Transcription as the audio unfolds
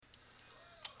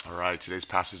All right, today's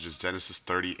passage is Genesis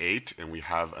 38, and we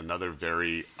have another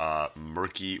very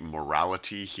murky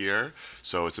morality here.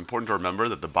 So it's important to remember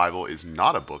that the Bible is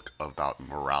not a book about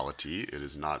morality. It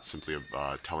is not simply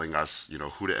telling us,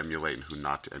 who to emulate and who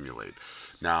not to emulate.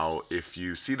 Now, if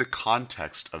you see the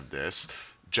context of this,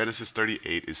 Genesis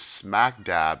 38 is smack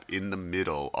dab in the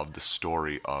middle of the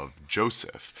story of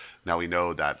Joseph. Now we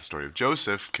know that the story of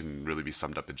Joseph can really be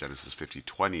summed up in Genesis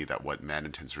 50:20, that what man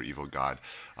intends for evil, God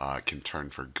can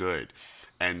turn for good.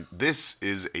 And this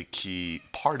is a key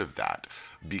part of that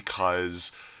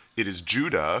because it is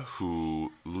Judah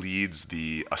who leads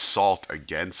the assault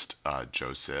against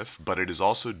Joseph, but it is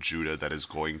also Judah that is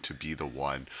going to be the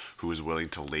one who is willing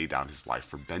to lay down his life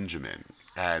for Benjamin.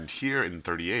 And here in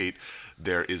 38,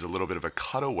 there is a little bit of a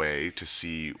cutaway to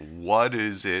see what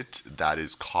is it that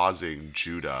is causing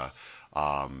Judah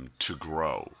to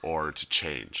grow or to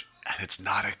change. And it's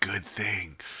not a good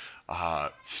thing.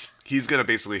 He's going to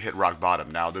basically hit rock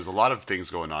bottom. Now, there's a lot of things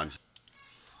going on.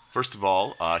 First of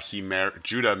all,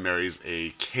 Judah marries a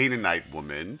Canaanite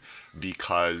woman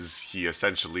because he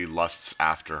essentially lusts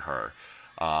after her.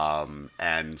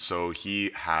 And so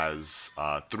he has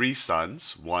three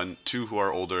sons, two who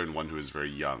are older and one who is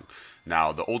very young.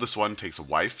 Now, the oldest one takes a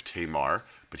wife, Tamar,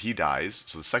 but he dies.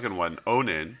 So the second one,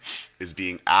 Onan, is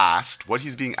being asked, what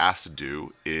he's being asked to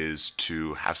do is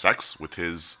to have sex with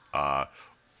his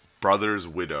brother's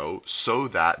widow so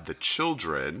that the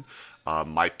children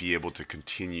might be able to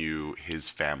continue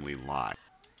his family line.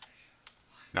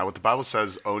 Now, what the Bible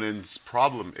says Onan's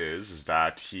problem is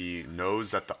that he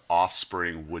knows that the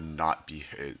offspring would not be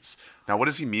his. Now, what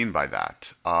does he mean by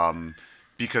that?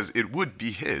 Because it would be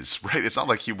his, right? It's not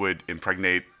like he would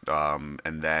impregnate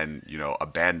and then,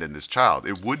 abandon this child.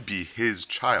 It would be his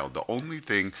child. The only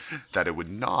thing that it would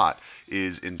not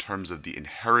is in terms of the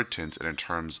inheritance and in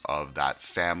terms of that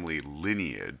family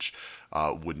lineage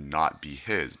would not be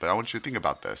his. But I want you to think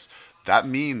about this. That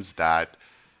means that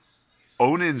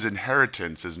Onan's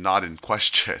inheritance is not in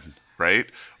question, right?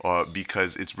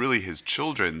 Because it's really his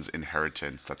children's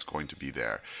inheritance that's going to be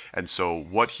there. And so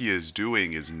what he is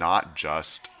doing is not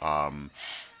just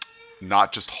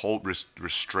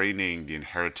restraining the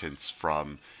inheritance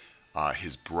from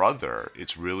his brother.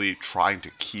 It's really trying to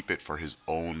keep it for his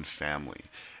own family.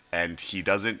 And he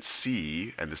doesn't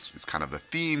see, and this is kind of the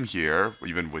theme here,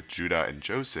 even with Judah and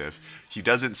Joseph, he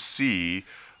doesn't see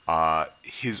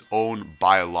his own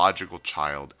biological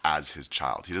child as his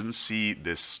child. He doesn't see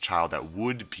this child that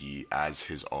would be as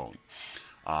his own.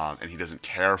 And he doesn't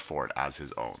care for it as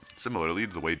his own. Similarly,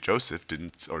 the way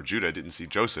Judah didn't see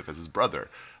Joseph as his brother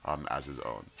as his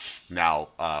own. Now,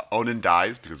 Onan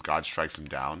dies because God strikes him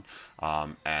down.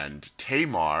 And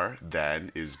Tamar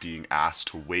then is being asked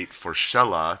to wait for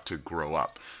Shelah to grow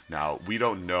up. Now, we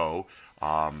don't know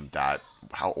that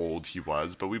how old he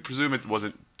was, but we presume it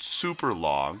wasn't super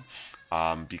long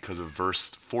because of verse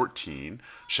 14.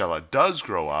 Shelah does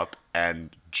grow up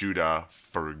and Judah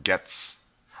forgets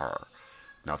her.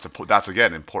 Now, that's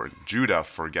again important. Judah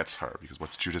forgets her because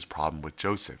what's Judah's problem with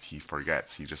Joseph? He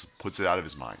forgets. He just puts it out of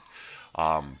his mind.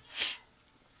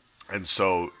 And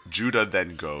so Judah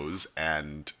then goes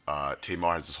and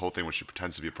Tamar has this whole thing where she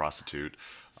pretends to be a prostitute.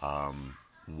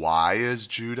 Why is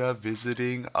Judah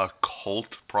visiting a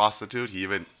cult prostitute? He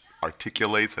even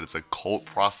articulates that it's a cult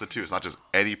prostitute. It's not just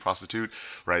any prostitute,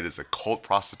 right? It's a cult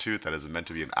prostitute that is meant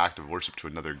to be an act of worship to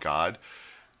another god.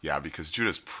 Yeah, because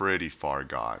Judah's pretty far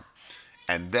gone.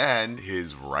 And then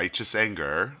his righteous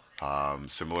anger,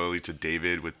 similarly to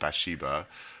David with Bathsheba,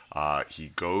 he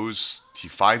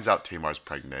finds out Tamar's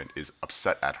pregnant, is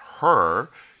upset at her,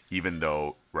 even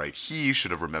though, right, he should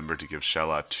have remembered to give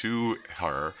Shelah to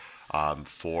her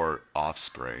for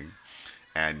offspring.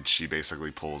 And she basically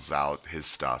pulls out his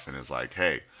stuff and is like,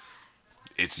 hey,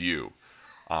 it's you.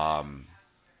 Now,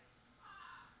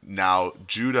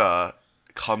 Judah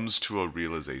comes to a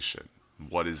realization.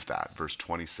 What is that? Verse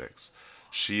 26.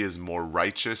 She is more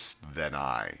righteous than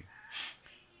I,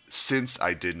 since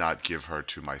I did not give her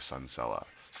to my son Selah.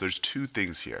 So there's two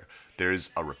things here. There's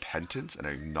a repentance, an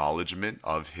acknowledgement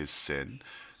of his sin.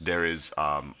 There is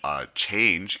a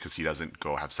change because he doesn't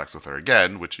go have sex with her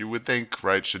again, which you would think,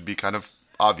 right, should be kind of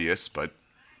obvious, but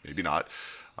maybe not.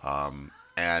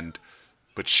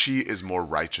 But she is more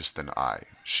righteous than I.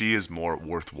 She is more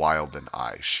worthwhile than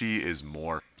I. She is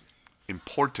more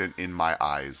important in my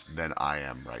eyes than I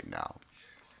am right now.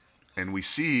 And we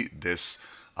see this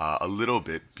a little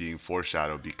bit being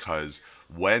foreshadowed because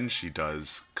when she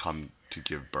does come to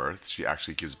give birth, she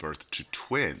actually gives birth to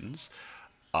twins.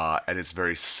 And it's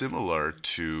very similar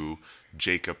to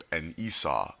Jacob and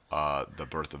Esau, the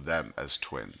birth of them as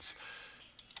twins.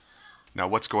 Now,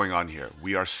 what's going on here?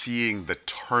 We are seeing the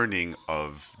turning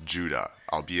of Judah,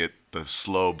 albeit the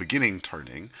slow beginning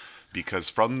turning, because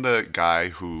from the guy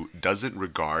who doesn't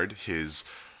regard his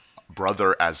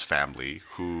brother as family,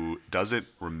 who doesn't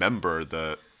remember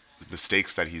the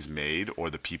mistakes that he's made or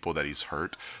the people that he's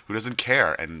hurt, who doesn't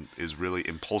care and is really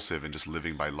impulsive and just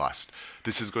living by lust.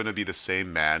 This is going to be the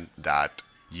same man that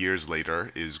years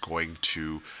later is going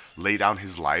to lay down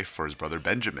his life for his brother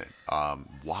Benjamin.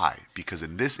 Why? Because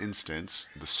in this instance,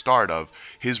 the start of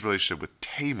his relationship with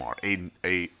Tamar,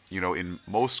 a in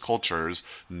most cultures,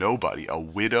 nobody, a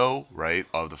widow, right,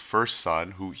 of the first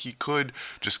son who he could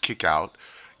just kick out,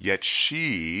 yet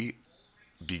she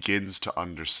begins to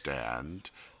understand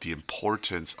the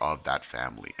importance of that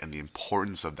family and the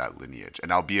importance of that lineage.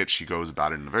 And albeit she goes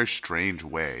about it in a very strange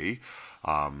way,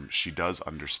 she does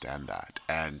understand that.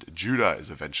 And Judah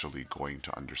is eventually going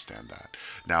to understand that.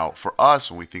 Now, for us,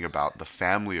 when we think about the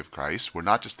family of Christ, we're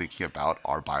not just thinking about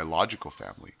our biological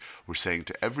family. We're saying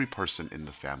to every person in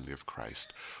the family of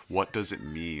Christ, what does it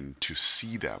mean to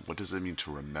see them? What does it mean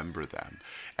to remember them?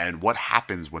 And what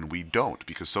happens when we don't?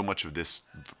 Because so much of this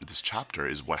chapter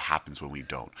is what happens when we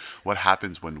don't. What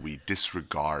happens when we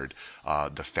disregard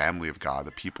the family of God,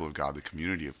 the people of God, the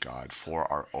community of God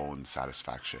for our own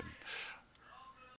satisfaction.